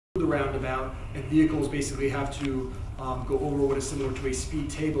roundabout, and vehicles basically have to go over what is similar to a speed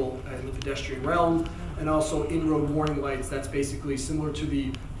table in the pedestrian realm, and also in-road warning lights. That's basically similar to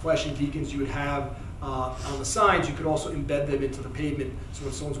the flashing beacons you would have on the signs. You could also embed them into the pavement, so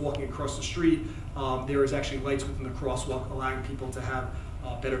when someone's walking across the street, there is actually lights within the crosswalk allowing people to have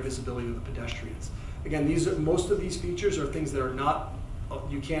better visibility to the pedestrians. Again, most of these features are things that are not,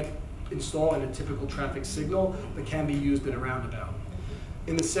 you can't install in a typical traffic signal, but can be used in a roundabout.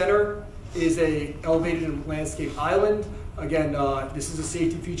 In the center is a elevated landscape island. Again, this is a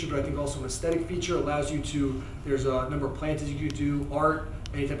safety feature, but I think also an aesthetic feature. It allows you to, there's a number of plantings you could do, art,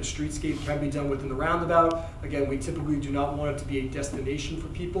 any type of streetscape can be done within the roundabout. Again, we typically do not want it to be a destination for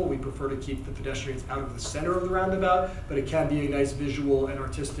people. We prefer to keep the pedestrians out of the center of the roundabout, but it can be a nice visual and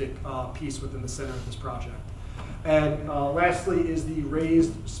artistic piece within the center of this project. And lastly is the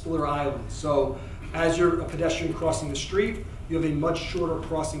raised splitter island. So as you're a pedestrian crossing the street, you have a much shorter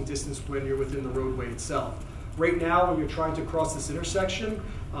crossing distance when you're within the roadway itself. Right now, when you're trying to cross this intersection,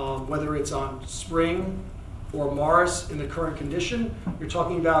 whether it's on Spring or Morris in the current condition, you're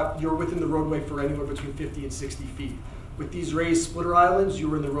talking about you're within the roadway for anywhere between 50 and 60 feet. With these raised splitter islands,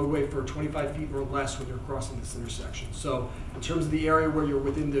 you're in the roadway for 25 feet or less when you're crossing this intersection. So in terms of the area where you're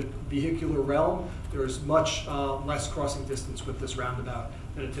within the vehicular realm, there's much less crossing distance with this roundabout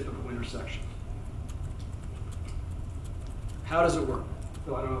than a typical intersection. How does it work?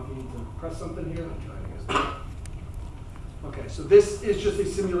 So I don't know if you need to press something here. I'm trying to. Okay, so this is just a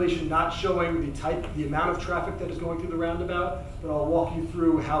simulation not showing the amount of traffic that is going through the roundabout, but I'll walk you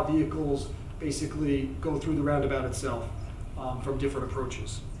through how vehicles basically go through the roundabout itself from different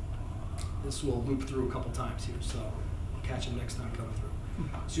approaches. This will loop through a couple times here, so I'll catch them next time coming through.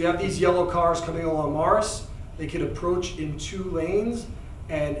 So you have these yellow cars coming along Morris. They could approach in 2 lanes,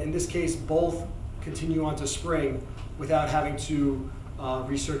 and in this case, both continue onto Spring without having to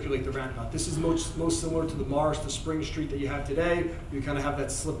recirculate the roundabout. This is most similar to the Morris to Spring Street that you have today. You kind of have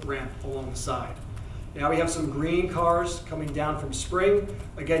that slip ramp along the side. Now we have some green cars coming down from Spring.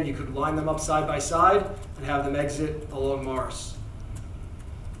 Again, you could line them up side by side and have them exit along Morris.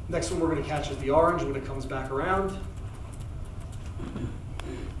 Next one we're going to catch is the orange when it comes back around.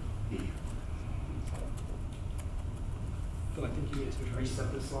 So I think you need to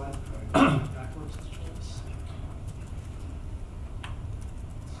reset this slide backwards.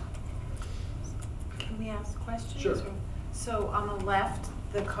 Can we ask questions? Sure. So on the left,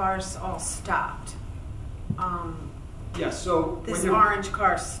 the cars all stopped. Yes, so this orange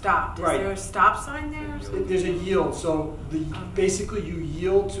car stopped. Is there a stop sign there? There's a yield. So basically you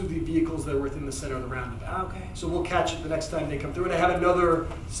yield to the vehicles that are within the center of the roundabout. Okay. So we'll catch it the next time they come through. And I have another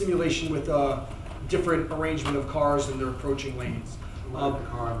simulation with a different arrangement of cars and their approaching lanes. The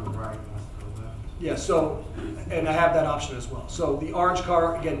car on the right wants to go left. Yeah, so, and I have that option as well. So the orange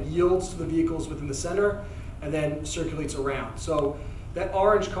car, again, yields to the vehicles within the center and then circulates around. So that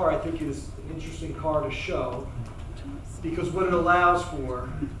orange car, I think, is an interesting car to show because what it allows for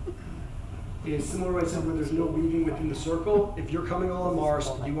is similar to where there's no weaving within the circle. If you're coming along Mars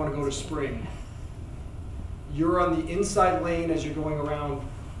and you want to go to Spring, you're on the inside lane as you're going around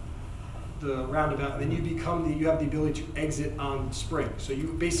the roundabout, and then you have the ability to exit on Spring. So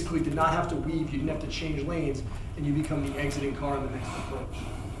you basically did not have to weave, you didn't have to change lanes, and you become the exiting car on the next approach.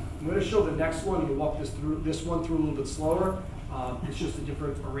 I'm going to show the next one. You walk this one through a little bit slower. It's just a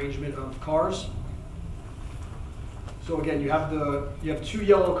different arrangement of cars. So again, you have 2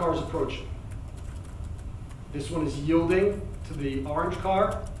 yellow cars approaching. This one is yielding to the orange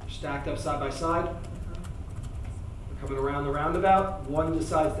car, stacked up side by side. They're coming around the roundabout. One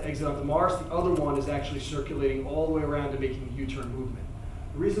decides to exit onto Mars. The other one is actually circulating all the way around and making a U-turn movement.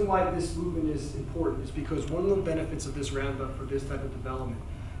 The reason why this movement is important is because one of the benefits of this roundabout for this type of development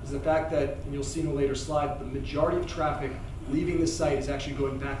is the fact that, and you'll see in a later slide, the majority of traffic leaving this site is actually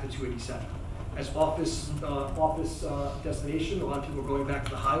going back to 287. As office destination, a lot of people are going back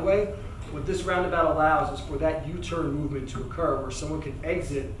to the highway. What this roundabout allows is for that U-turn movement to occur where someone can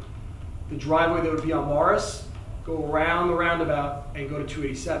exit the driveway that would be on Morris, go around the roundabout, and go to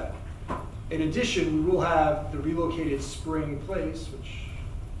 287. In addition, we will have the relocated Spring Place, which,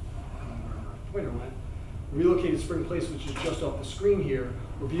 I don't know where my pointer went, relocated Spring Place, which is just off the screen here,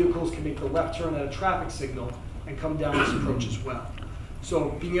 where vehicles can make the left turn at a traffic signal and come down this approach as well.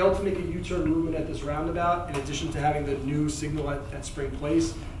 So being able to make a U-turn movement at this roundabout, in addition to having the new signal at Spring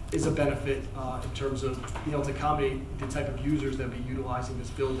Place, is a benefit in terms of being able to accommodate the type of users that will be utilizing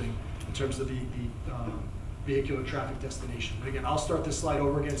this building in terms of the vehicular traffic destination. But again, I'll start this slide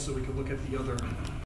over again so we can look at the other